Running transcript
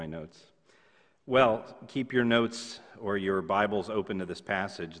My notes. Well, keep your notes or your Bibles open to this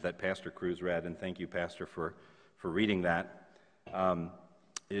passage that Pastor Cruz read, and thank you, Pastor, for reading that.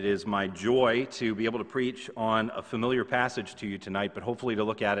 It is my joy to be able to preach on a familiar passage to you tonight, but hopefully to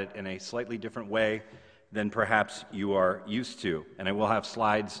look at it in a slightly different way than perhaps you are used to. And I will have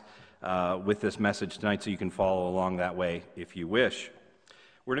slides with this message tonight so you can follow along that way if you wish.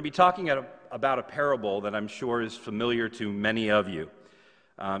 We're going to be talking about a parable that I'm sure is familiar to many of you.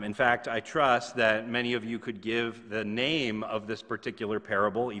 In fact, I trust that many of you could give the name of this particular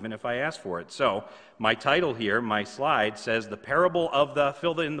parable, even if I asked for it. So, my title here, my slide, says the parable of the,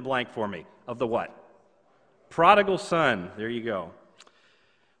 fill in the blank for me, of the what? Prodigal son. There you go.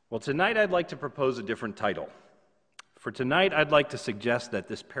 Well, tonight I'd like to propose a different title. For tonight, I'd like to suggest that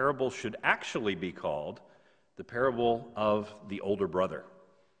this parable should actually be called the parable of the older brother.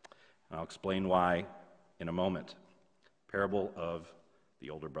 I'll explain why in a moment. Parable of the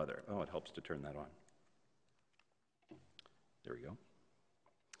older brother. Oh, it helps to turn that on. There we go.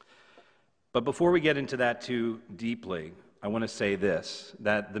 But before we get into that too deeply, I want to say this,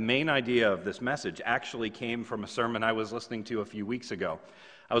 that the main idea of this message actually came from a sermon I was listening to a few weeks ago.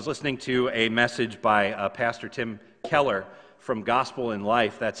 I was listening to a message by Pastor Tim Keller from Gospel in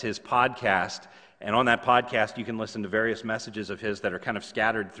Life. That's his podcast. And on that podcast, you can listen to various messages of his that are kind of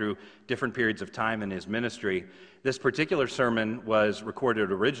scattered through different periods of time in his ministry. This particular sermon was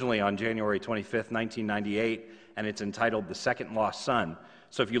recorded originally on January 25th, 1998, and it's entitled The Second Lost Son.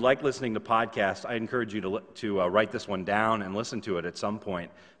 So if you like listening to podcasts, I encourage you to write this one down and listen to it at some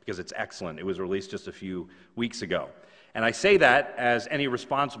point because it's excellent. It was released just a few weeks ago. And I say that as any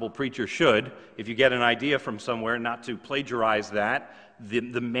responsible preacher should, if you get an idea from somewhere, not to plagiarize that.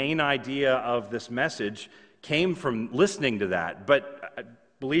 The main idea of this message came from listening to that. But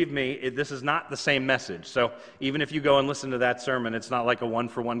believe me, this is not the same message. So even if you go and listen to that sermon, it's not like a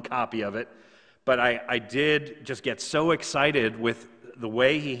one-for-one copy of it. But I did just get so excited with the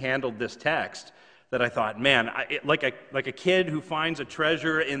way he handled this text that I thought, man, like a kid who finds a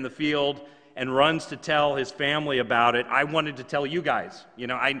treasure in the field and runs to tell his family about it, I wanted to tell you guys. You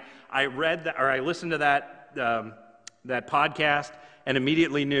know, I read that, or I listened to that podcast and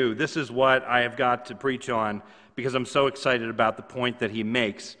immediately knew this is what I have got to preach on because I'm so excited about the point that he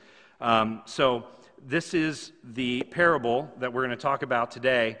makes. So this is the parable that we're going to talk about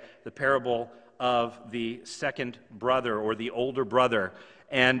today, the parable of the second brother or the older brother.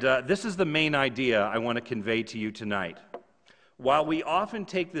 And this is the main idea I want to convey to you tonight. While we often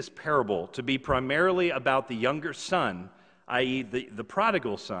take this parable to be primarily about the younger son, i.e. the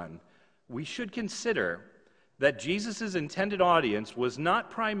prodigal son, we should consider that Jesus' intended audience was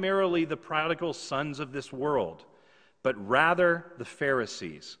not primarily the prodigal sons of this world, but rather the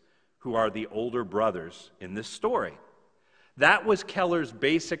Pharisees, who are the older brothers in this story. That was Keller's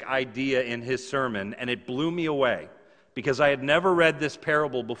basic idea in his sermon, and it blew me away, because I had never read this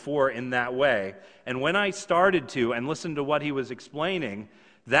parable before in that way. And when I started to and listened to what he was explaining,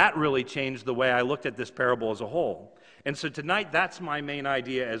 that really changed the way I looked at this parable as a whole. And so tonight, that's my main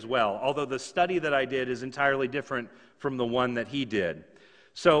idea as well, although the study that I did is entirely different from the one that he did.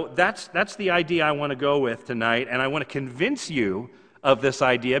 So that's the idea I want to go with tonight, and I want to convince you of this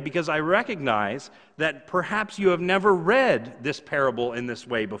idea because I recognize that perhaps you have never read this parable in this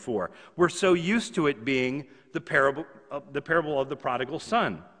way before. We're so used to it being the parable of the prodigal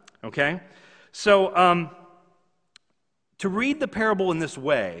son, okay? So to read the parable in this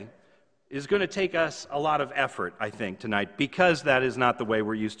way is going to take us a lot of effort, I think, tonight, because that is not the way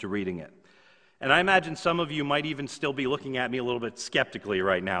we're used to reading it. And I imagine some of you might even still be looking at me a little bit skeptically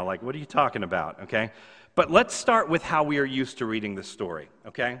right now, like, what are you talking about, okay? But let's start with how we are used to reading the story,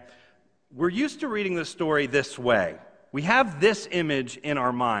 okay? We're used to reading the story this way. We have this image in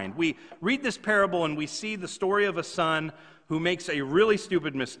our mind. We read this parable and we see the story of a son who makes a really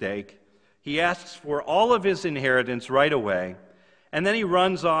stupid mistake. He asks for all of his inheritance right away, and then he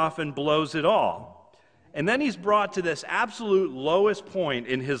runs off and blows it all. And then he's brought to this absolute lowest point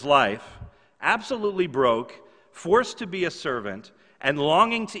in his life, absolutely broke, forced to be a servant, and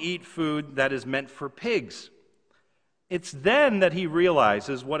longing to eat food that is meant for pigs. It's then that he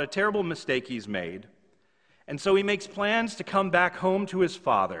realizes what a terrible mistake he's made. And so he makes plans to come back home to his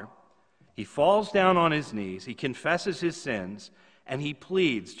father. He falls down on his knees, he confesses his sins, and he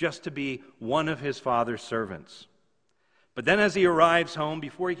pleads just to be one of his father's servants. But then as he arrives home,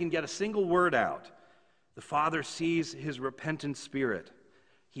 before he can get a single word out, the father sees his repentant spirit.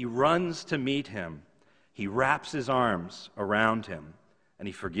 He runs to meet him. He wraps his arms around him, and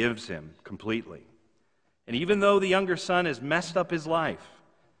he forgives him completely. And even though the younger son has messed up his life,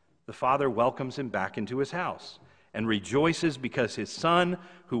 the father welcomes him back into his house and rejoices because his son,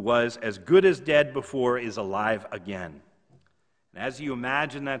 who was as good as dead before, is alive again. And as you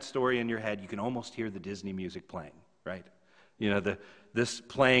imagine that story in your head, you can almost hear the Disney music playing, right? This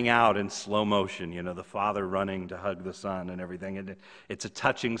playing out in slow motion, the father running to hug the son and everything. And it's a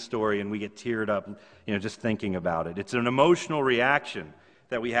touching story, and we get teared up, just thinking about it. It's an emotional reaction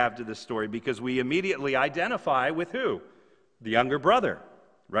that we have to this story because we immediately identify with who? The younger brother,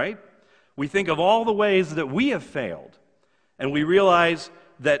 right? We think of all the ways that we have failed, and we realize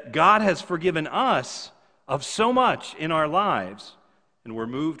that God has forgiven us of so much in our lives, and we're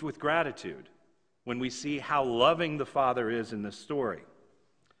moved with gratitude when we see how loving the Father is in this story.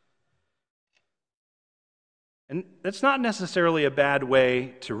 And that's not necessarily a bad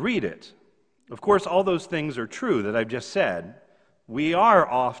way to read it. Of course, all those things are true that I've just said. We are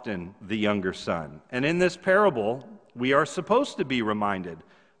often the younger son. And in this parable, we are supposed to be reminded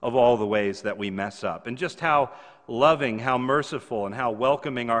of all the ways that we mess up and just how loving, how merciful, and how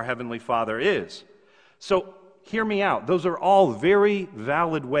welcoming our Heavenly Father is. So hear me out. Those are all very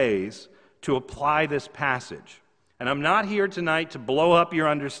valid ways to apply this passage. And I'm not here tonight to blow up your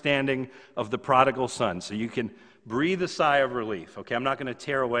understanding of the prodigal son, so you can breathe a sigh of relief, okay? I'm not going to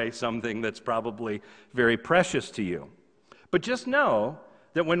tear away something that's probably very precious to you. But just know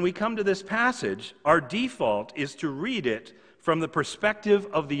that when we come to this passage, our default is to read it from the perspective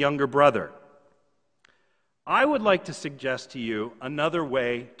of the younger brother. I would like to suggest to you another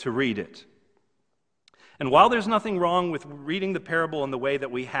way to read it. And while there's nothing wrong with reading the parable in the way that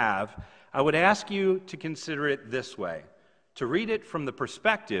we have, I would ask you to consider it this way, to read it from the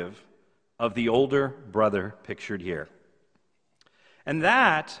perspective of the older brother pictured here. And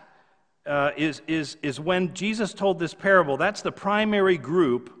that is when Jesus told this parable, that's the primary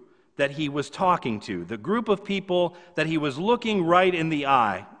group that he was talking to, the group of people that he was looking right in the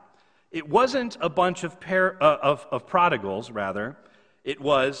eye. It wasn't a bunch of prodigals, rather. It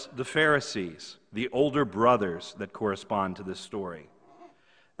was the Pharisees, the older brothers that correspond to this story.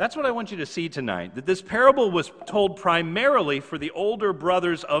 That's what I want you to see tonight, that this parable was told primarily for the older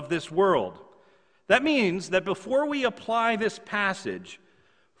brothers of this world. That means that before we apply this passage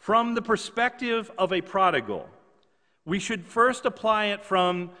from the perspective of a prodigal, we should first apply it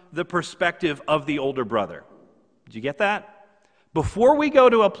from the perspective of the older brother. Did you get that? Before we go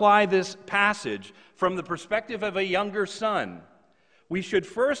to apply this passage from the perspective of a younger son, we should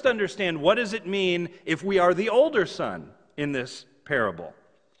first understand what does it mean if we are the older son in this parable.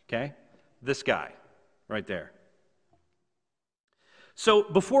 Okay? This guy, right there. So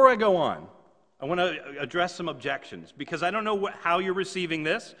before I go on, I want to address some objections because I don't know how you're receiving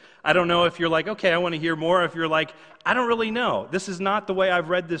this. I don't know if you're like, okay, I want to hear more. If you're like, I don't really know. This is not the way I've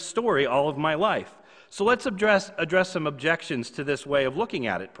read this story all of my life. So let's address some objections to this way of looking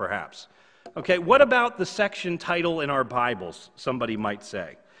at it, perhaps. Okay, what about the section title in our Bibles, somebody might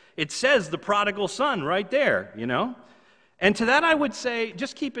say? It says the prodigal son right there, And to that I would say,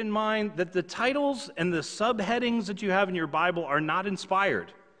 just keep in mind that the titles and the subheadings that you have in your Bible are not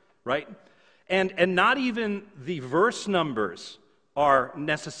inspired, right? And not even the verse numbers are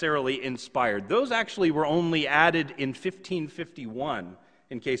necessarily inspired. Those actually were only added in 1551,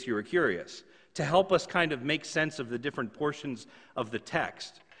 in case you were curious, to help us kind of make sense of the different portions of the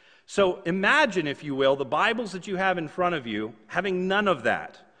text. So imagine, if you will, the Bibles that you have in front of you having none of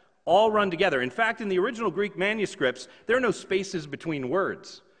that, all run together. In fact, in the original Greek manuscripts, there are no spaces between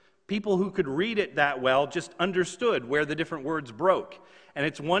words. People who could read it that well just understood where the different words broke. And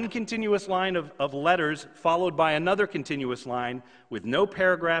it's one continuous line of letters followed by another continuous line with no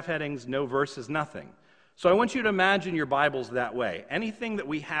paragraph headings, no verses, nothing. So I want you to imagine your Bibles that way. Anything that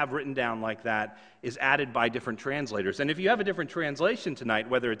we have written down like that is added by different translators. And if you have a different translation tonight,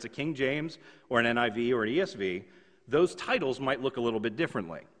 whether it's a King James or an NIV or an ESV, those titles might look a little bit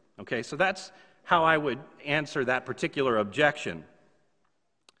differently. Okay, so that's how I would answer that particular objection.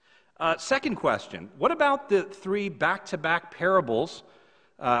 Second question, what about the 3 back-to-back parables,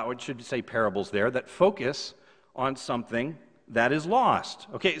 or should you say parables there, that focus on something that is lost?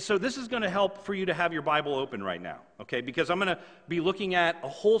 Okay, so this is going to help for you to have your Bible open right now, okay, because I'm going to be looking at a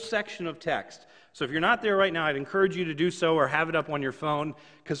whole section of text. So if you're not there right now, I'd encourage you to do so or have it up on your phone,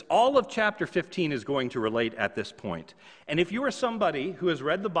 because all of chapter 15 is going to relate at this point. And if you are somebody who has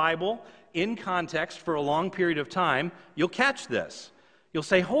read the Bible in context for a long period of time, you'll catch this. You'll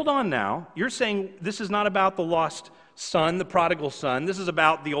say, hold on now, you're saying this is not about the lost son, the prodigal son, this is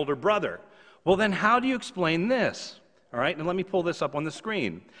about the older brother. Well, then how do you explain this? All right, and let me pull this up on the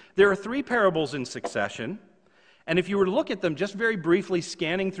screen. There are 3 parables in succession, and if you were to look at them just very briefly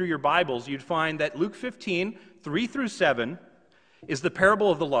scanning through your Bibles, you'd find that Luke 15, 3 through 7, is the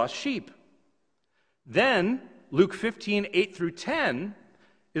parable of the lost sheep. Then Luke 15, 8 through 10,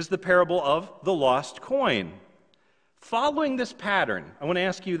 is the parable of the lost coin. Following this pattern, I want to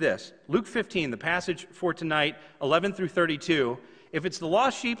ask you this. Luke 15, the passage for tonight, 11 through 32, if it's the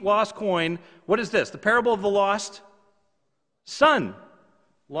lost sheep, lost coin, what is this? The parable of the lost son.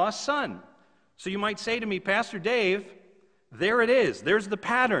 Lost son. So you might say to me, Pastor Dave, there it is. There's the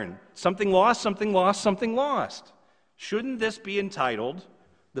pattern. Something lost, something lost, something lost. Shouldn't this be entitled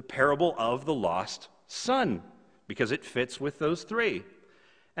the parable of the lost son? Because it fits with those three.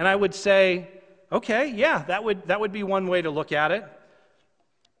 And I would say, okay, yeah, that would be one way to look at it.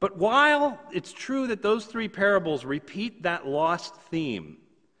 But while it's true that those three parables repeat that lost theme,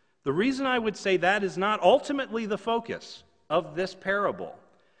 the reason I would say that is not ultimately the focus of this parable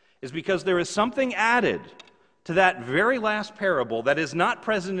is because there is something added to that very last parable that is not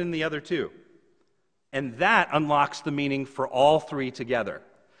present in the other two. And that unlocks the meaning for all three together.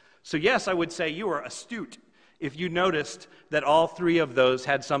 So yes, I would say you are astute if you noticed that all three of those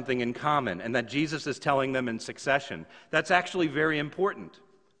had something in common and that Jesus is telling them in succession. That's actually very important.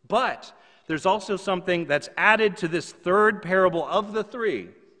 But there's also something that's added to this third parable of the three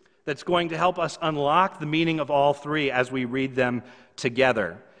that's going to help us unlock the meaning of all three as we read them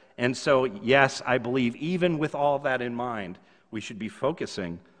together. And so, yes, I believe even with all that in mind, we should be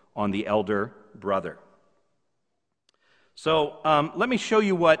focusing on the elder brother. So let me show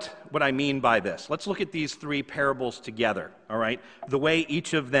you what I mean by this. Let's look at these three parables together, all right? The way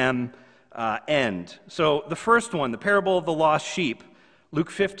each of them end. So the first one, the parable of the lost sheep, Luke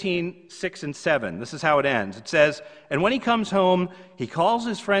 15, 6 and 7. This is how it ends. It says, "And when he comes home, he calls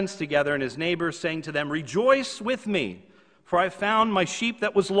his friends together and his neighbors, saying to them, 'Rejoice with me, for I found my sheep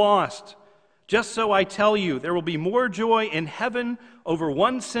that was lost. Just so I tell you, there will be more joy in heaven over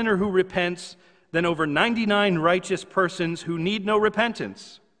one sinner who repents than over 99 righteous persons who need no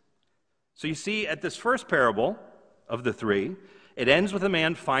repentance.'" So you see, at this first parable of the three, it ends with a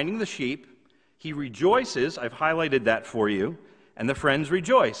man finding the sheep. He rejoices. I've highlighted that for you. And the friends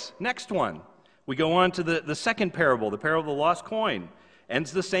rejoice. Next one. We go on to the second parable, the parable of the lost coin.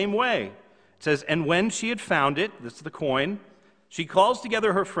 Ends the same way. It says, "And when she had found it," this is the coin, "she calls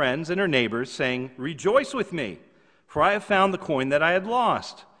together her friends and her neighbors, saying, 'Rejoice with me, for I have found the coin that I had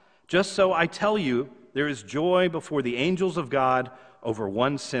lost.' Just so I tell you, there is joy before the angels of God over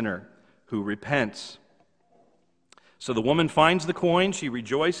one sinner who repents." So the woman finds the coin, she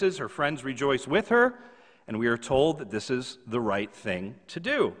rejoices, her friends rejoice with her, and we are told that this is the right thing to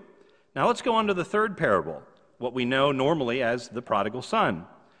do. Now let's go on to the third parable, what we know normally as the prodigal son.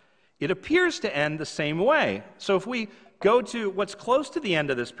 It appears to end the same way. So if we go to what's close to the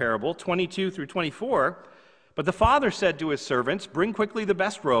end of this parable, 22 through 24, "But the father said to his servants, 'Bring quickly the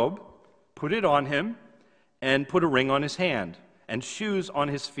best robe, put it on him, and put a ring on his hand, and shoes on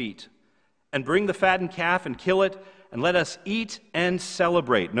his feet. And bring the fattened calf and kill it, and let us eat and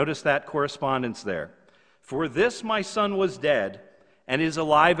celebrate.'" Notice that correspondence there. "For this my son was dead, and is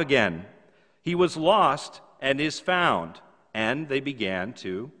alive again. He was lost, and is found." And they began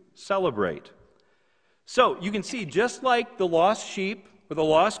to celebrate. So you can see, just like the lost sheep or the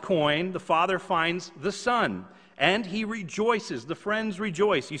lost coin, the father finds the son, and he rejoices. The friends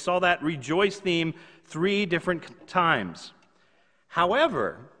rejoice. You saw that rejoice theme 3 different times.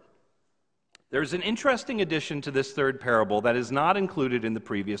 However, there's an interesting addition to this third parable that is not included in the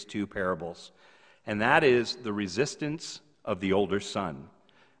previous 2 parables, and that is the resistance of the older son.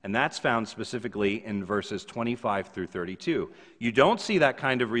 And that's found specifically in verses 25 through 32. You don't see that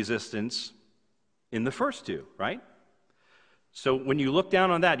kind of resistance in the first 2, right? So when you look down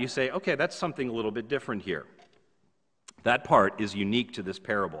on that, you say, okay, that's something a little bit different here. That part is unique to this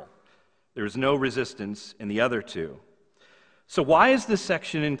parable. There's no resistance in the other 2. So why is this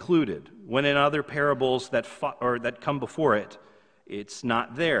section included when in other parables that come before it, it's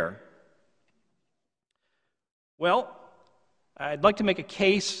not there? Well, I'd like to make a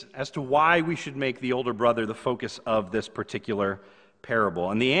case as to why we should make the older brother the focus of this particular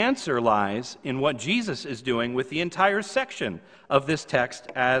parable. And the answer lies in what Jesus is doing with the entire section of this text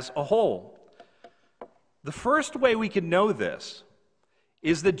as a whole. The first way we can know this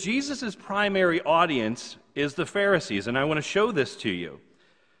is that Jesus' primary audience is the Pharisees, and I want to show this to you.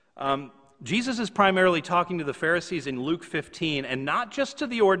 Jesus is primarily talking to the Pharisees in Luke 15, and not just to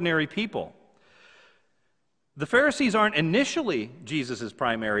the ordinary people. The Pharisees aren't initially Jesus'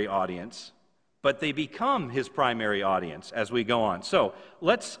 primary audience, but they become his primary audience as we go on. So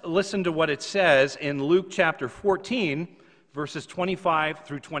let's listen to what it says in Luke chapter 14, verses 25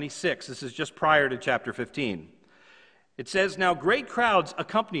 through 26. This is just prior to chapter 15. It says, "Now great crowds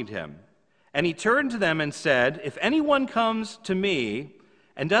accompanied him, and he turned to them and said, 'If anyone comes to me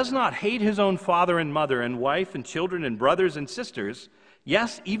and does not hate his own father and mother and wife and children and brothers and sisters,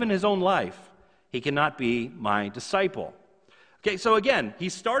 yes, even his own life, he cannot be my disciple. Okay, so again,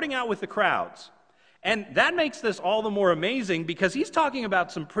 he's starting out with the crowds. And that makes this all the more amazing because he's talking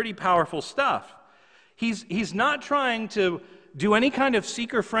about some pretty powerful stuff. He's not trying to do any kind of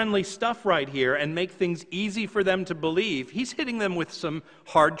seeker-friendly stuff right here and make things easy for them to believe. He's hitting them with some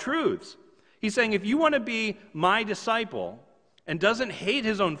hard truths. He's saying, if you want to be my disciple and doesn't hate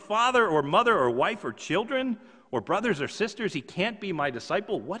his own father or mother or wife or children or brothers or sisters, he can't be my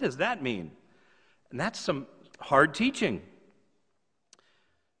disciple. What does that mean? And that's some hard teaching.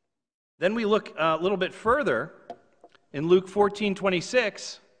 Then we look a little bit further in Luke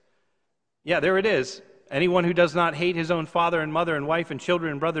 14:26. Yeah, there it is. Anyone who does not hate his own father and mother and wife and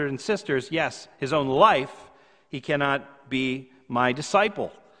children and brothers and sisters, yes, his own life, he cannot be my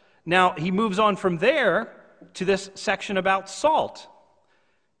disciple. Now, he moves on from there to this section about salt.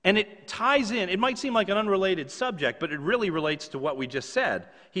 And it ties in. It might seem like an unrelated subject, but it really relates to what we just said.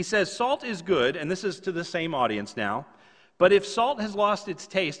 He says, salt is good, and this is to the same audience now. But if salt has lost its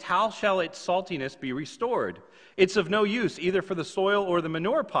taste, how shall its saltiness be restored? It's of no use either for the soil or the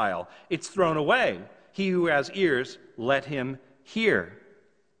manure pile. It's thrown away. He who has ears, let him hear.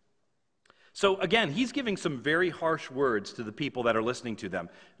 So again, he's giving some very harsh words to the people that are listening to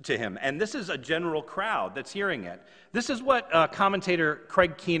him. And this is a general crowd that's hearing it. This is what commentator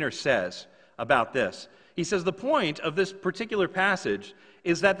Craig Keener says about this. He says, the point of this particular passage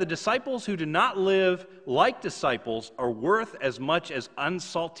is that the disciples who do not live like disciples are worth as much as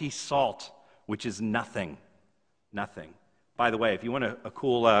unsalty salt, which is nothing. Nothing. By the way, if you want a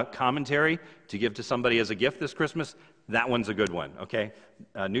cool commentary to give to somebody as a gift this Christmas, that one's a good one, okay?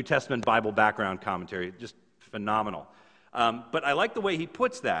 New Testament Bible background commentary, just phenomenal. But I like the way he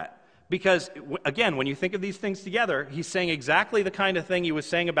puts that because, again, when you think of these things together, he's saying exactly the kind of thing he was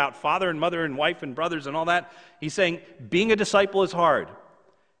saying about father and mother and wife and brothers and all that. He's saying being a disciple is hard.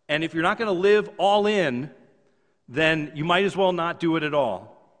 And if you're not going to live all in, then you might as well not do it at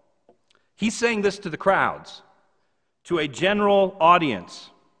all. He's saying this to the crowds, to a general audience.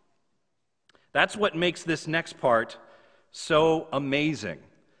 That's what makes this next part so amazing.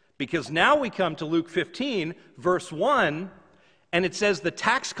 Because now we come to Luke 15, verse 1, and it says, the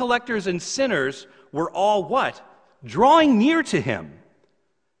tax collectors and sinners were all what? Drawing near to him.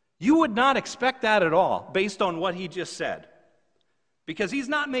 You would not expect that at all, based on what he just said. Because he's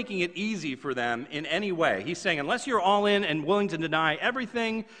not making it easy for them in any way. He's saying, unless you're all in and willing to deny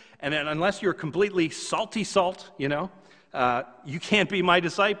everything, and unless you're completely salty salt, you can't be my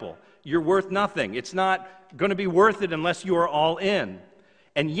disciple. You're worth nothing. It's not going to be worth it unless you are all in.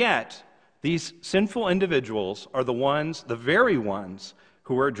 And yet, these sinful individuals are the very ones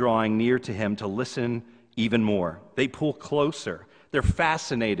who are drawing near to him to listen even more. They pull closer. They're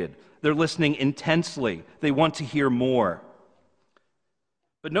fascinated. They're listening intensely. They want to hear more.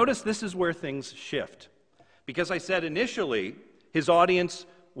 But notice this is where things shift. Because I said initially, his audience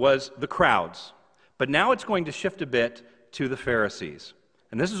was the crowds. But now it's going to shift a bit to the Pharisees.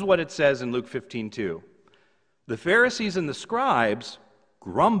 And this is what it says in Luke 15:2. The Pharisees and the scribes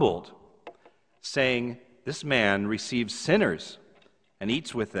grumbled, saying, this man receives sinners and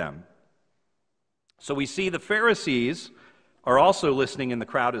eats with them. So we see the Pharisees are also listening in the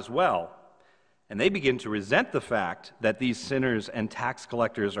crowd as well. And they begin to resent the fact that these sinners and tax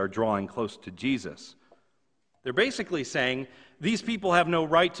collectors are drawing close to Jesus. They're basically saying, these people have no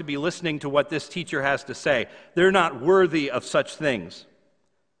right to be listening to what this teacher has to say. They're not worthy of such things.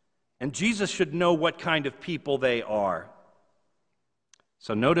 And Jesus should know what kind of people they are.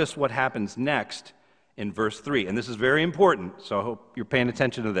 So notice what happens next in verse 3. And this is very important, so I hope you're paying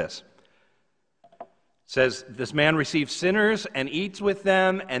attention to this. It says, this man receives sinners and eats with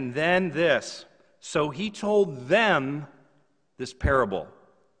them, and then this. So he told them this parable.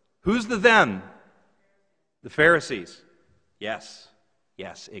 Who's the them? The Pharisees. Yes,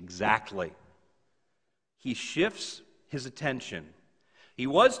 exactly. He shifts his attention. He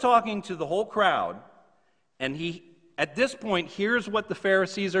was talking to the whole crowd, and he, at this point, hears what the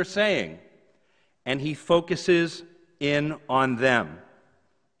Pharisees are saying, and he focuses in on them.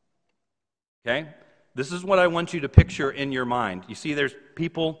 Okay? This is what I want you to picture in your mind. You see, there's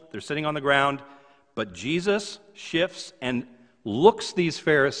people, they're sitting on the ground, but Jesus shifts and looks these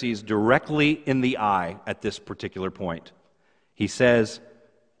Pharisees directly in the eye at this particular point. He says,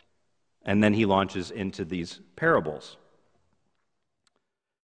 and then he launches into these parables.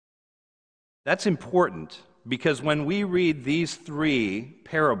 That's important because when we read these three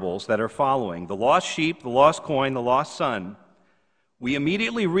parables that are following, the lost sheep, the lost coin, the lost son, we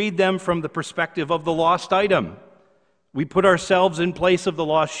immediately read them from the perspective of the lost item, We put ourselves in place of the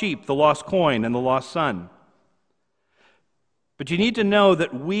lost sheep, the lost coin, and the lost son. But you need to know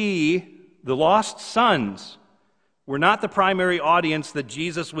that we, the lost sons, were not the primary audience that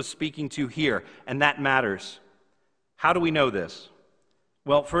Jesus was speaking to here, and that matters. How do we know this?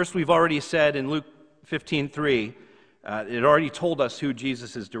 Well, first, we've already said in Luke 15:3, it already told us who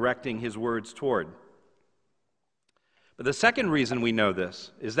Jesus is directing his words toward. But the second reason we know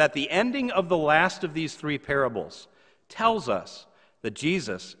this is that the ending of the last of these three parables tells us that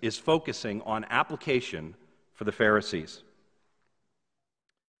Jesus is focusing on application for the Pharisees.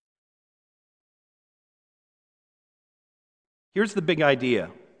 Here's the big idea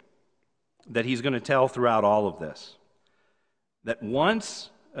that he's going to tell throughout all of this. That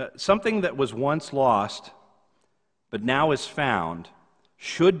something that was once lost but now is found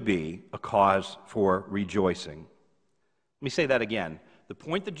should be a cause for rejoicing. Let me say that again. The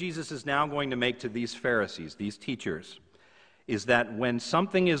point that Jesus is now going to make to these Pharisees, these teachers, is that when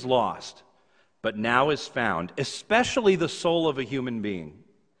something is lost but now is found, especially the soul of a human being,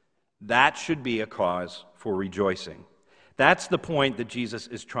 that should be a cause for rejoicing. That's the point that Jesus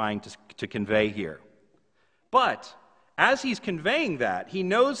is trying to convey here. But as he's conveying that, he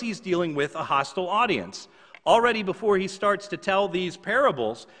knows he's dealing with a hostile audience. Already before he starts to tell these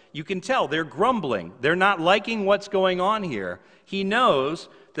parables, you can tell they're grumbling. They're not liking what's going on here. He knows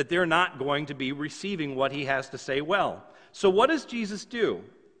that they're not going to be receiving what he has to say well. So what does Jesus do?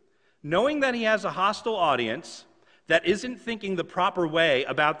 Knowing that he has a hostile audience that isn't thinking the proper way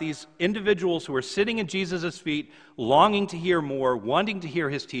about these individuals who are sitting at Jesus' feet, longing to hear more, wanting to hear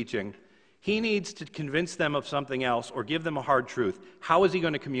his teaching, he needs to convince them of something else or give them a hard truth. How is he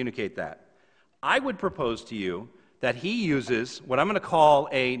going to communicate that? I would propose to you that he uses what I'm going to call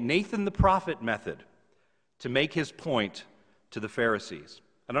a Nathan the prophet method to make his point to the Pharisees.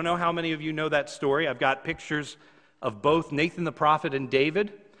 I don't know how many of you know that story. I've got pictures of both Nathan the prophet and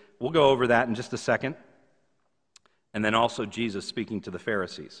David. We'll go over that in just a second. And then also Jesus speaking to the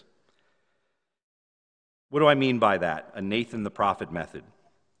Pharisees. What do I mean by that? A Nathan the prophet method.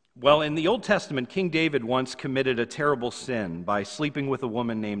 Well, in the Old Testament, King David once committed a terrible sin by sleeping with a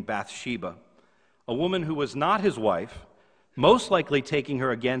woman named Bathsheba, a woman who was not his wife, most likely taking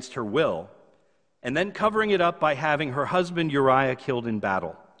her against her will, and then covering it up by having her husband Uriah killed in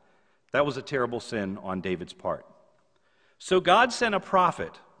battle. That was a terrible sin on David's part. So God sent a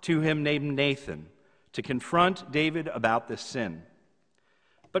prophet to him named Nathan to confront David about this sin.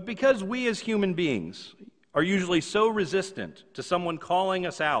 But because we as human beings are usually so resistant to someone calling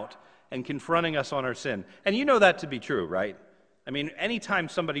us out and confronting us on our sin, and you know that to be true, right? I mean, anytime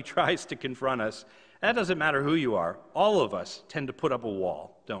somebody tries to confront us, that doesn't matter who you are, all of us tend to put up a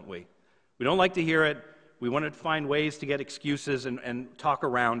wall, don't we? We don't like to hear it. We want to find ways to get excuses and talk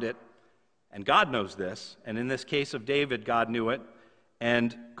around it. And God knows this, and in this case of David, God knew it,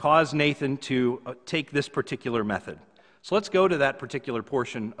 and caused Nathan to take this particular method. So let's go to that particular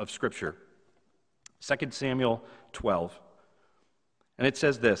portion of Scripture, 2 Samuel 12. And it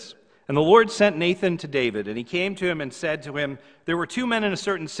says this, "And the Lord sent Nathan to David, and he came to him and said to him, 'There were 2 men in a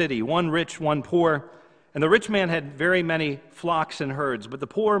certain city, one rich, one poor. And the rich man had very many flocks and herds, but the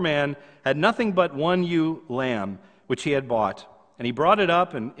poor man had nothing but one ewe lamb, which he had bought. And he brought it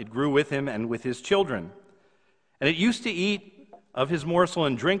up, and it grew with him and with his children. And it used to eat of his morsel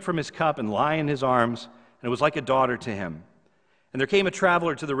and drink from his cup and lie in his arms, and it was like a daughter to him. And there came a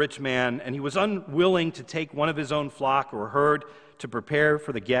traveler to the rich man, and he was unwilling to take one of his own flock or herd to prepare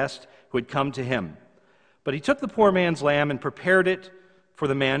for the guest who had come to him. But he took the poor man's lamb and prepared it for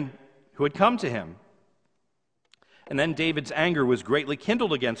the man who had come to him. And then David's anger was greatly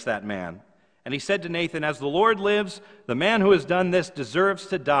kindled against that man. And he said to Nathan, 'As the Lord lives, the man who has done this deserves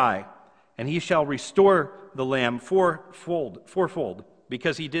to die, and he shall restore the lamb fourfold,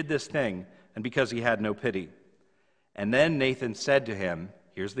 because he did this thing, and because he had no pity.' And then Nathan said to him,"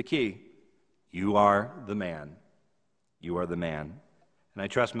 here's the key, "You are the man. You are the man." And I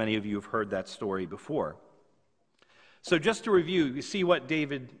trust many of you have heard that story before. So just to review, you see what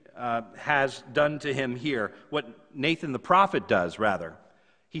David has done to him here, what Nathan the prophet does, rather.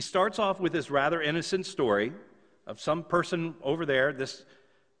 He starts off with this rather innocent story of some person over there. This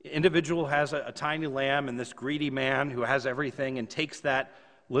individual has a tiny lamb, and this greedy man who has everything and takes that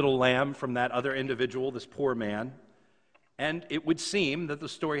little lamb from that other individual, this poor man. And it would seem that the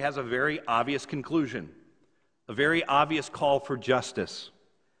story has a very obvious conclusion, a very obvious call for justice.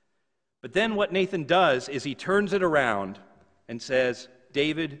 But then what Nathan does is he turns it around and says,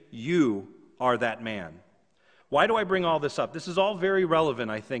 "David, you are that man." Why do I bring all this up? This is all very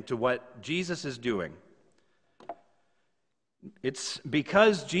relevant, I think, to what Jesus is doing. It's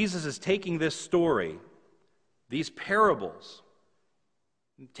because Jesus is taking this story these parables,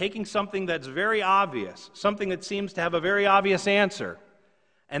 taking something that's very obvious, something that seems to have a very obvious answer,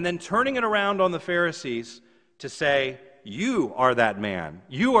 and then turning it around on the Pharisees to say, you are that man.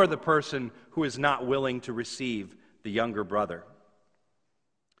 You are the person who is not willing to receive the younger brother.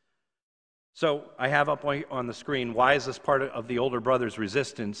 So I have up on the screen, why is this part of the older brother's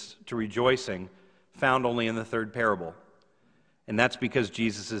resistance to rejoicing found only in the third parable? And that's because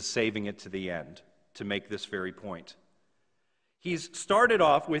Jesus is saving it to the end to make this very point. He's started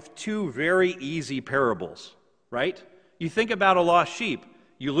off with two very easy parables, right? You think about a lost sheep.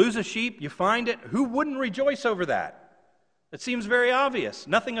 You lose a sheep, you find it. Who wouldn't rejoice over that? It seems very obvious.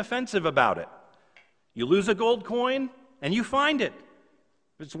 Nothing offensive about it. You lose a gold coin, and you find it.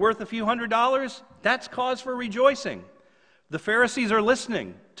 If it's worth a few $100s, that's cause for rejoicing. The Pharisees are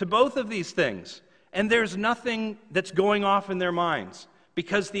listening to both of these things, and there's nothing that's going off in their minds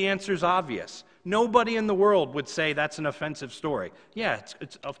because the answer's obvious. Nobody in the world would say that's an offensive story. Yeah,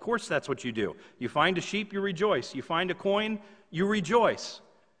 it's of course that's what you do. You find a sheep, you rejoice. You find a coin, you rejoice.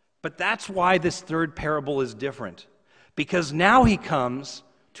 But that's why this third parable is different. Because now he comes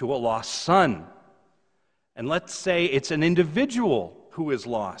to a lost son. And let's say it's an individual who is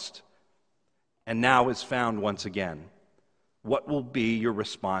lost and now is found once again. What will be your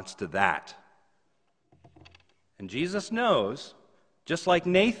response to that? And Jesus knows, just like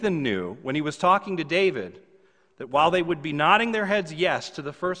Nathan knew when he was talking to David, that while they would be nodding their heads yes to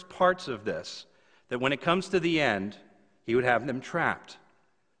the first parts of this, that when it comes to the end, he would have them trapped,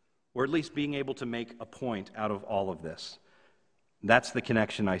 or at least being able to make a point out of all of this. That's the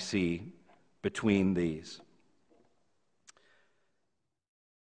connection I see between these.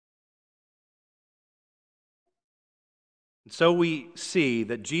 And so we see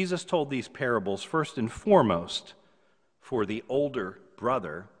that Jesus told these parables first and foremost for the older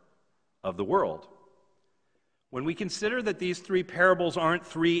brother of the world. When we consider that these three parables aren't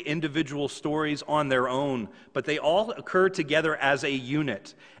three individual stories on their own, but they all occur together as a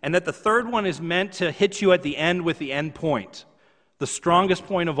unit, and that the third one is meant to hit you at the end with the end point, the strongest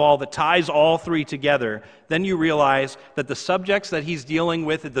point of all that ties all three together, then you realize that the subjects that he's dealing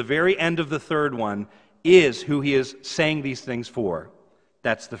with at the very end of the third one is who he is saying these things for.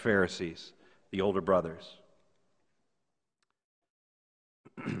 That's the Pharisees, the older brothers.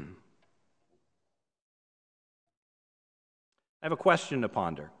 I have a question to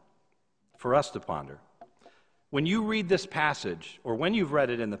ponder, for us to ponder. When you read this passage, or when you've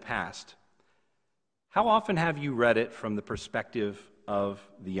read it in the past, how often have you read it from the perspective of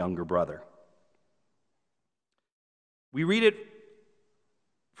the younger brother? We read it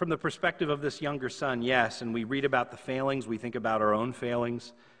from the perspective of this younger son, yes, and we read about the failings, we think about our own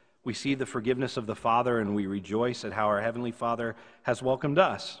failings, we see the forgiveness of the Father, and we rejoice at how our Heavenly Father has welcomed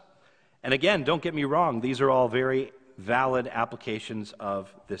us. And again, don't get me wrong, these are all very valid applications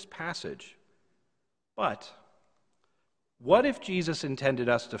of this passage. But what if Jesus intended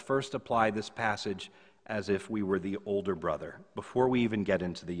us to first apply this passage as if we were the older brother, before we even get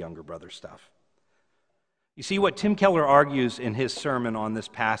into the younger brother stuff? You see, what Tim Keller argues in his sermon on this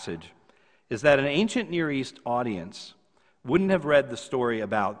passage is that an ancient Near East audience wouldn't have read the story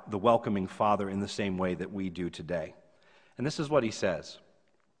about the welcoming father in the same way that we do today. And this is what he says.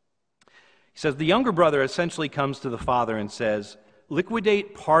 He says, the younger brother essentially comes to the father and says,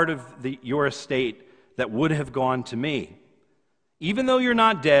 liquidate part of your estate that would have gone to me. Even though you're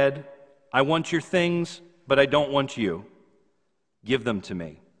not dead, I want your things, but I don't want you. Give them to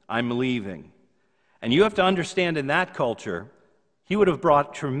me. I'm leaving. And you have to understand, in that culture, he would have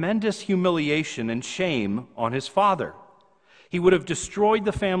brought tremendous humiliation and shame on his father. He would have destroyed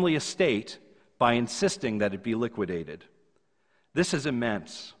the family estate by insisting that it be liquidated. This is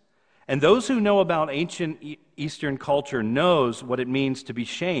immense. And those who know about ancient Eastern culture knows what it means to be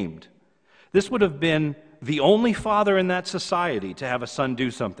shamed. This would have been the only father in that society to have a son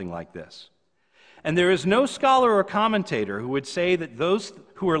do something like this. And there is no scholar or commentator who would say that those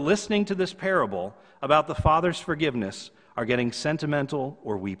who are listening to this parable about the father's forgiveness are getting sentimental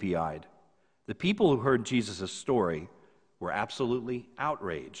or weepy-eyed. The people who heard Jesus' story were absolutely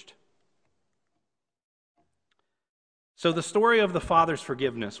outraged. So the story of the Father's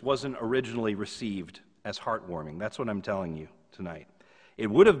forgiveness wasn't originally received as heartwarming. That's what I'm telling you tonight. It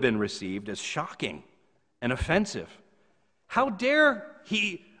would have been received as shocking and offensive. How dare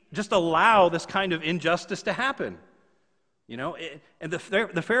he just allow this kind of injustice to happen? You know, and the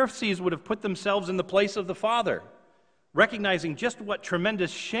Pharisees would have put themselves in the place of the Father, recognizing just what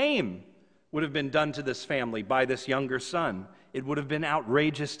tremendous shame would have been done to this family by this younger son. It would have been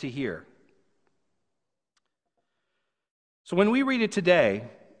outrageous to hear. So when we read it today,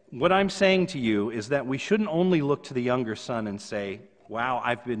 what I'm saying to you is that we shouldn't only look to the younger son and say, wow,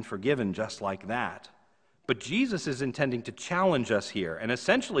 I've been forgiven just like that. But Jesus is intending to challenge us here and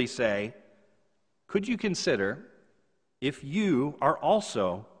essentially say, could you consider if you are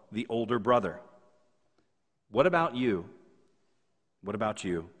also the older brother? What about you? What about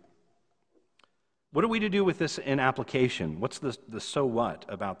you? What are we to do with this in application? What's the so what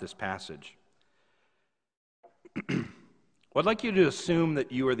about this passage? Well, I'd like you to assume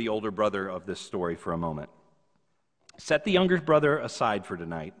that you are the older brother of this story for a moment. Set the younger brother aside for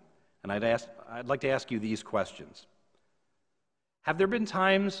tonight, and I'd like to ask you these questions. Have there been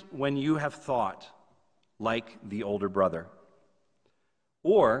times when you have thought like the older brother?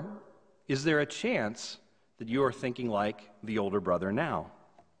 Or is there a chance that you are thinking like the older brother now?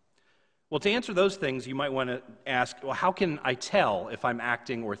 Well, to answer those things, you might want to ask, well, how can I tell if I'm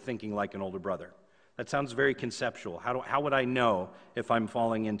acting or thinking like an older brother? That sounds very conceptual. How would I know if I'm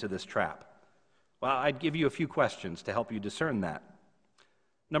falling into this trap? Well, I'd give you a few questions to help you discern that.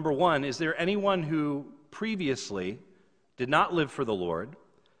 Number one, is there anyone who previously did not live for the Lord,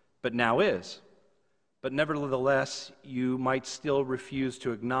 but now is? But nevertheless, you might still refuse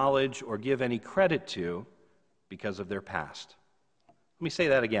to acknowledge or give any credit to because of their past. Let me say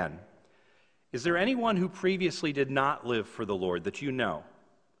that again. Is there anyone who previously did not live for the Lord that you know,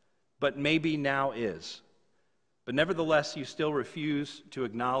 but maybe now is? But nevertheless, you still refuse to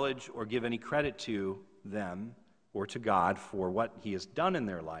acknowledge or give any credit to them or to God for what He has done in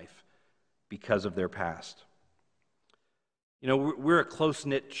their life because of their past. You know, we're a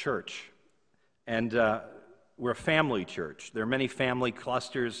close-knit church, and we're a family church. There are many family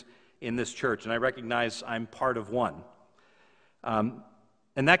clusters in this church, and I recognize I'm part of one.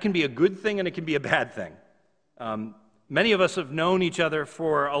 And that can be a good thing and it can be a bad thing. Many of us have known each other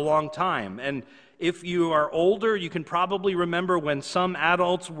for a long time, and if you are older, you can probably remember when some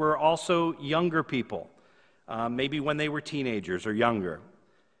adults were also younger people, maybe when they were teenagers or younger.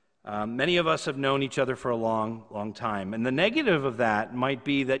 Many of us have known each other for a long, long time, and the negative of that might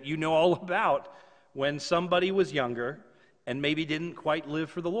be that you know all about when somebody was younger and maybe didn't quite live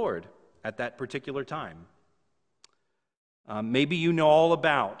for the Lord at that particular time. Maybe you know all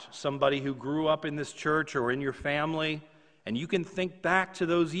about somebody who grew up in this church or in your family, and you can think back to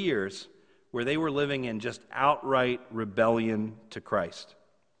those years where they were living in just outright rebellion to Christ.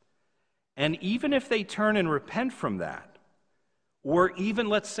 And even if they turn and repent from that, or even,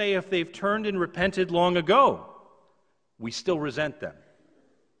 let's say, if they've turned and repented long ago, we still resent them.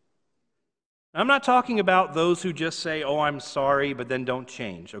 I'm not talking about those who just say, oh, I'm sorry, but then don't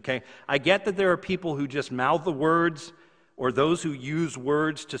change, okay? I get that there are people who just mouth the words, or those who use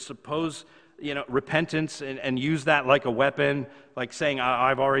words to suppose, repentance and use that like a weapon, like saying,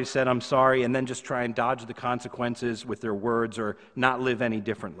 I've already said I'm sorry, and then just try and dodge the consequences with their words or not live any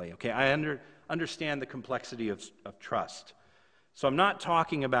differently, okay? I understand the complexity of trust. So I'm not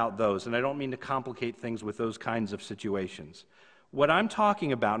talking about those, and I don't mean to complicate things with those kinds of situations. What I'm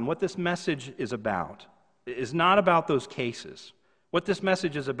talking about and what this message is about is not about those cases. What this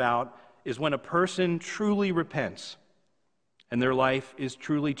message is about is when a person truly repents and their life is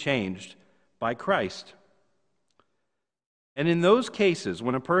truly changed by Christ. And in those cases,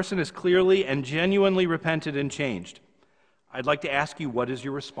 when a person is clearly and genuinely repented and changed, I'd like to ask you, what is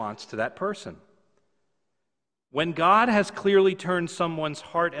your response to that person? When God has clearly turned someone's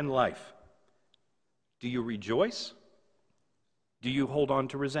heart and life, do you rejoice? Do you hold on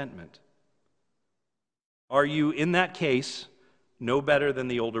to resentment? Are you, in that case, no better than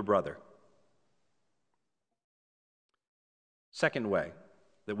the older brother? Second way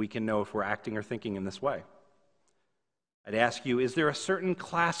that we can know if we're acting or thinking in this way. I'd ask you, is there a certain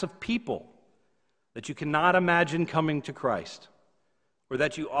class of people that you cannot imagine coming to Christ, or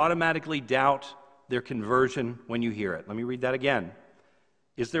that you automatically doubt their conversion when you hear it? Let me read that again.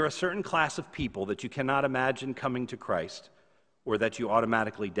 Is there a certain class of people that you cannot imagine coming to Christ, or that you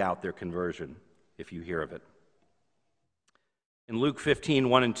automatically doubt their conversion if you hear of it? In Luke 15,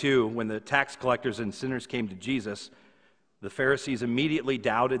 1 and 2, when the tax collectors and sinners came to Jesus, the Pharisees immediately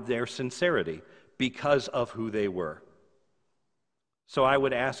doubted their sincerity because of who they were. So I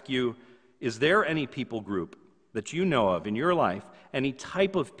would ask you, is there any people group that you know of in your life, any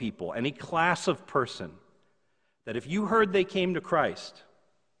type of people, any class of person, that if you heard they came to Christ,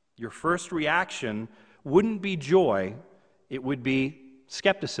 your first reaction wouldn't be joy, it would be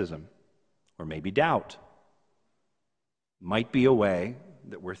skepticism or maybe doubt? Might be a way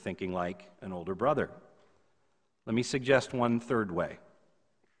that we're thinking like an older brother. Let me suggest one third way.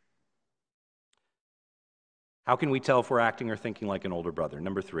 How can we tell if we're acting or thinking like an older brother?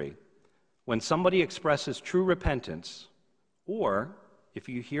 Number 3, when somebody expresses true repentance, or if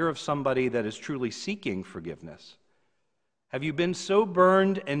you hear of somebody that is truly seeking forgiveness, have you been so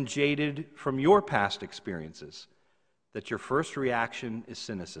burned and jaded from your past experiences that your first reaction is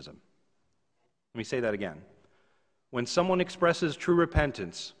cynicism? Let me say that again. When someone expresses true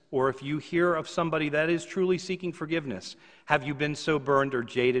repentance, or if you hear of somebody that is truly seeking forgiveness, have you been so burned or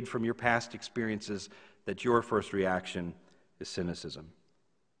jaded from your past experiences that your first reaction is cynicism?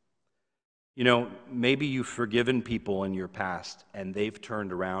 You know, maybe you've forgiven people in your past and they've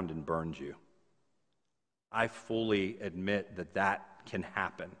turned around and burned you. I fully admit that that can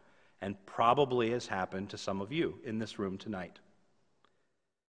happen, and probably has happened to some of you in this room tonight.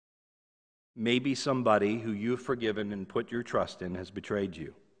 Maybe somebody who you've forgiven and put your trust in has betrayed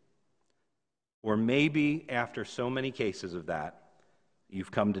you. Or maybe after so many cases of that,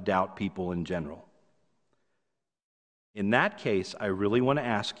 you've come to doubt people in general. In that case, I really want to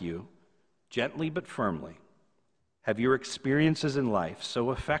ask you, gently but firmly, have your experiences in life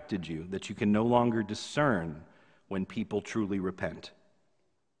so affected you that you can no longer discern when people truly repent?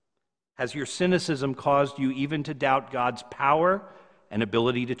 Has your cynicism caused you even to doubt God's power and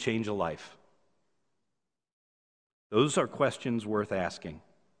ability to change a life? Those are questions worth asking.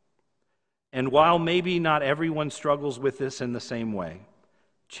 And while maybe not everyone struggles with this in the same way,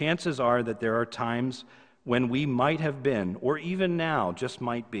 chances are that there are times when we might have been, or even now just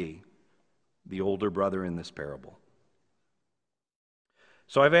might be, the older brother in this parable.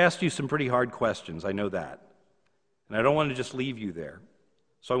 So I've asked you some pretty hard questions, I know that. And I don't want to just leave you there.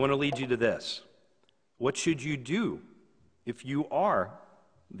 So I want to lead you to this. What should you do if you are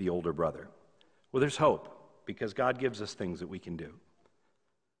the older brother? Well, there's hope, because God gives us things that we can do.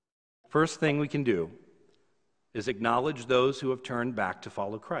 First thing we can do is acknowledge those who have turned back to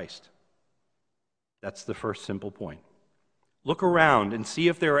follow Christ. That's the first simple point. Look around and see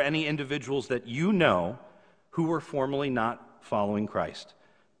if there are any individuals that you know who were formerly not following Christ,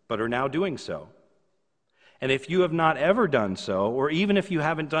 but are now doing so. And if you have not ever done so, or even if you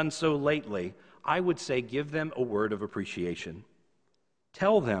haven't done so lately, I would say give them a word of appreciation.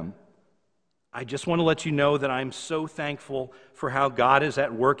 Tell them, I just want to let you know that I'm so thankful for how God is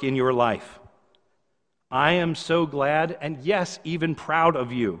at work in your life. I am so glad, and yes, even proud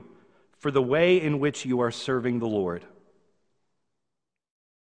of you for the way in which you are serving the Lord.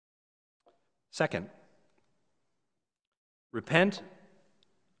 Second, repent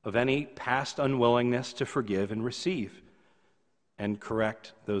of any past unwillingness to forgive and receive, and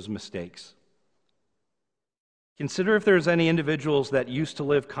correct those mistakes. Consider if there's any individuals that used to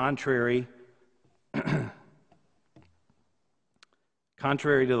live contrary to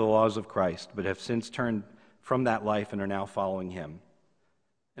the laws of Christ, but have since turned from that life and are now following Him.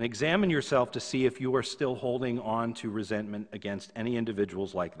 And examine yourself to see if you are still holding on to resentment against any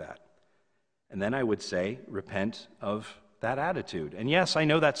individuals like that. And then I would say, repent of that attitude. And yes, I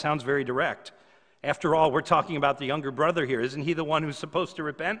know that sounds very direct. After all, we're talking about the younger brother here. Isn't he the one who's supposed to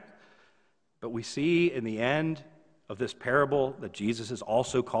repent? But we see in the end of this parable that Jesus is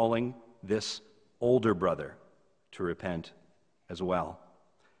also calling this older brother to repent as well.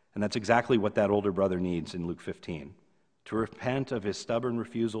 And that's exactly what that older brother needs in Luke 15. To repent of his stubborn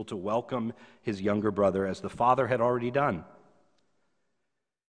refusal to welcome his younger brother as the father had already done.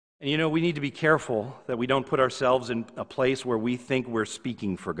 And you know, we need to be careful that we don't put ourselves in a place where we think we're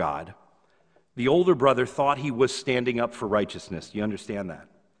speaking for God. The older brother thought he was standing up for righteousness. Do you understand that?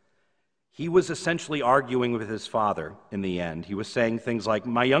 He was essentially arguing with his father in the end. He was saying things like,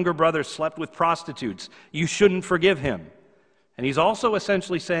 my younger brother slept with prostitutes. You shouldn't forgive him. And he's also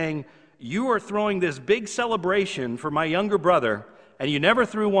essentially saying, you are throwing this big celebration for my younger brother, and you never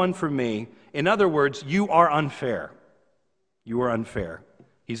threw one for me. In other words, you are unfair. You are unfair.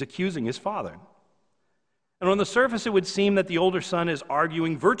 He's accusing his father. And on the surface, it would seem that the older son is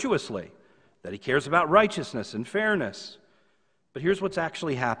arguing virtuously, that he cares about righteousness and fairness. But here's what's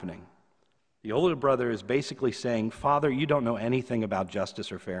actually happening. The older brother is basically saying, Father, you don't know anything about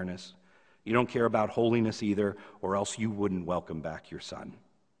justice or fairness. You don't care about holiness either, or else you wouldn't welcome back your son.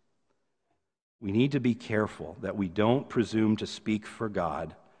 We need to be careful that we don't presume to speak for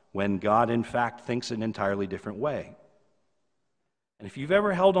God when God, in fact, thinks an entirely different way. And if you've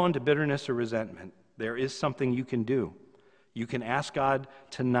ever held on to bitterness or resentment, there is something you can do. You can ask God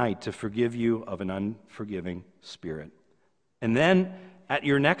tonight to forgive you of an unforgiving spirit. And then, at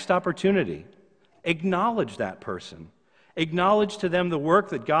your next opportunity, acknowledge that person. Acknowledge to them the work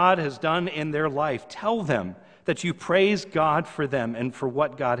that God has done in their life. Tell them that you praise God for them and for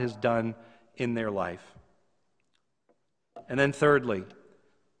what God has done in their life. And then thirdly,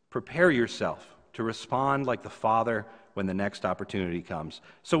 prepare yourself to respond like the Father when the next opportunity comes.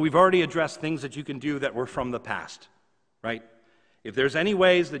 So we've already addressed things that you can do that were from the past, right? If there's any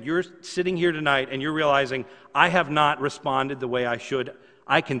ways that you're sitting here tonight and you're realizing, I have not responded the way I should,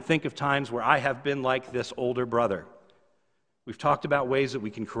 I can think of times where I have been like this older brother. We've talked about ways that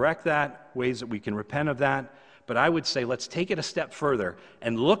we can correct that, ways that we can repent of that, but I would say let's take it a step further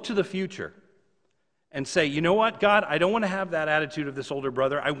and look to the future and say, you know what, God, I don't want to have that attitude of this older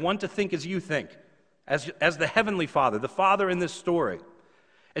brother. I want to think as you think, as the Heavenly Father, the Father in this story.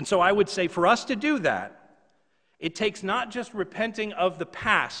 And so I would say for us to do that, it takes not just repenting of the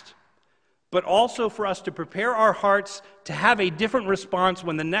past, but also for us to prepare our hearts to have a different response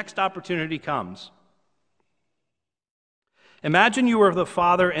when the next opportunity comes. Imagine you are the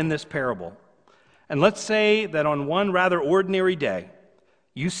father in this parable, and let's say that on one rather ordinary day,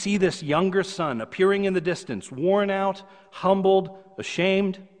 you see this younger son appearing in the distance, worn out, humbled,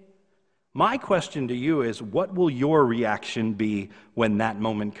 ashamed. My question to you is, what will your reaction be when that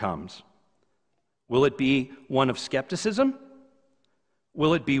moment comes? Will it be one of skepticism?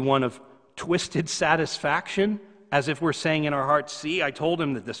 Will it be one of twisted satisfaction, as if we're saying in our hearts, see, I told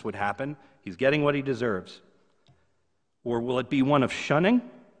him that this would happen. He's getting what he deserves. Or will it be one of shunning,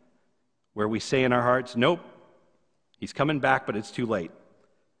 where we say in our hearts, nope, he's coming back, but it's too late.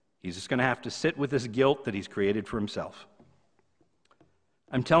 He's just going to have to sit with this guilt that he's created for himself.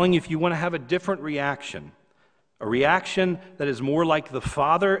 I'm telling you, if you want to have a different reaction, a reaction that is more like the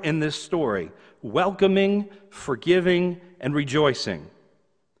Father in this story, welcoming, forgiving, and rejoicing,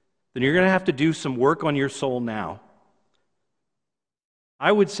 then you're going to have to do some work on your soul now.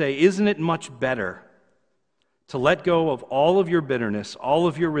 I would say, isn't it much better to let go of all of your bitterness, all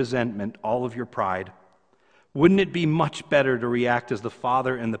of your resentment, all of your pride? Wouldn't it be much better to react as the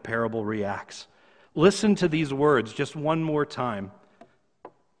Father in the parable reacts? Listen to these words just one more time.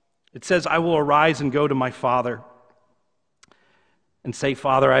 It says, I will arise and go to my father and say,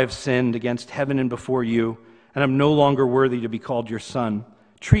 Father, I have sinned against heaven and before you, and I'm no longer worthy to be called your son.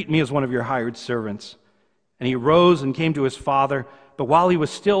 Treat me as one of your hired servants. And he rose and came to his father, but while he was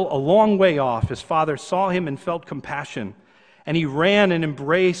still a long way off, his father saw him and felt compassion, and he ran and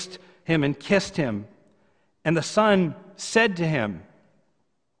embraced him and kissed him. And the son said to him,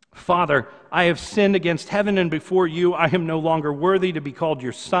 Father, I have sinned against heaven and before you. I am no longer worthy to be called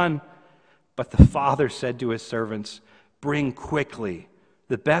your son. But the father said to his servants, bring quickly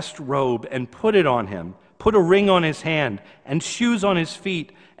the best robe and put it on him. Put a ring on his hand and shoes on his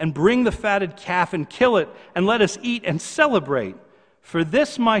feet, and bring the fatted calf and kill it, and let us eat and celebrate. For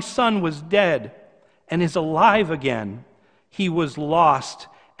this my son was dead and is alive again. He was lost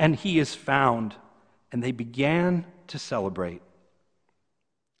and he is found. And they began to celebrate.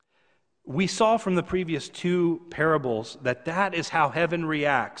 We saw from the previous two parables that is how heaven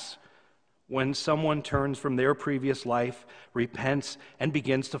reacts when someone turns from their previous life, repents, and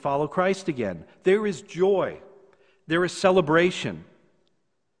begins to follow Christ again. There is joy. There is celebration.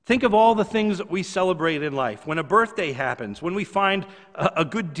 Think of all the things that we celebrate in life. When a birthday happens, when we find a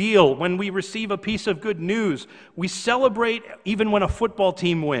good deal, when we receive a piece of good news, we celebrate even when a football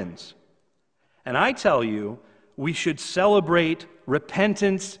team wins. And I tell you, we should celebrate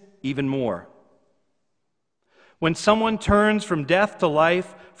repentance even more. When someone turns from death to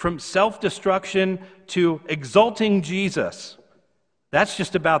life, from self-destruction to exalting Jesus, that's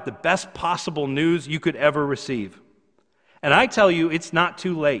just about the best possible news you could ever receive. And I tell you, it's not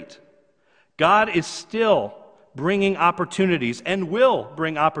too late. God is still bringing opportunities and will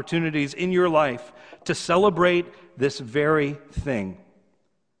bring opportunities in your life to celebrate this very thing.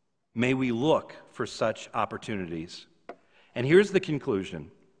 May we look for such opportunities. And here's the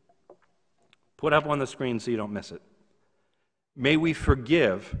conclusion. Put up on the screen so you don't miss it. May we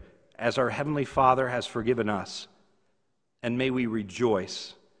forgive as our Heavenly Father has forgiven us, and may we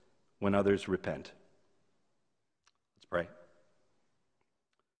rejoice when others repent. Let's pray.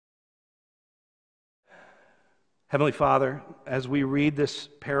 Heavenly Father, as we read this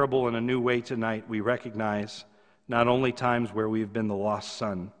parable in a new way tonight, we recognize not only times where we've been the lost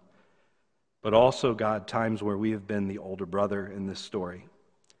son, but also, God, times where we have been the older brother in this story.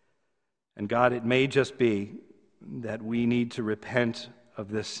 And God, it may just be that we need to repent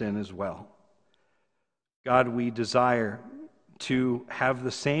of this sin as well. God, we desire to have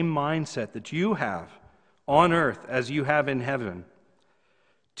the same mindset that you have on earth as you have in heaven,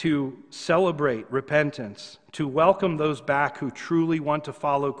 to celebrate repentance, to welcome those back who truly want to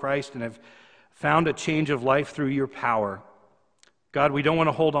follow Christ and have found a change of life through your power. God, we don't want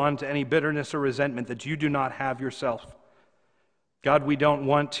to hold on to any bitterness or resentment that you do not have yourself. God, we don't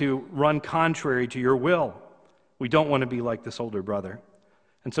want to run contrary to your will. We don't want to be like this older brother.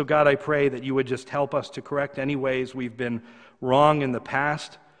 And so, God, I pray that you would just help us to correct any ways we've been wrong in the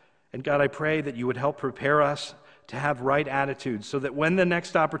past. And God, I pray that you would help prepare us to have right attitudes so that when the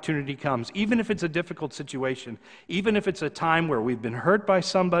next opportunity comes, even if it's a difficult situation, even if it's a time where we've been hurt by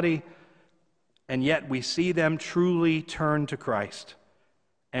somebody, and yet we see them truly turn to Christ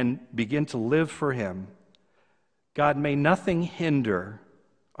and begin to live for Him, God, may nothing hinder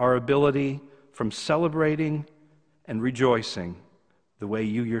our ability from celebrating and rejoicing the way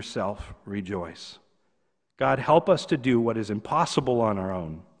You Yourself rejoice. God, help us to do what is impossible on our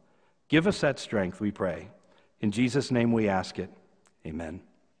own. Give us that strength, we pray. In Jesus' name we ask it. Amen.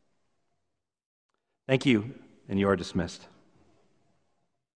 Thank you, and you are dismissed.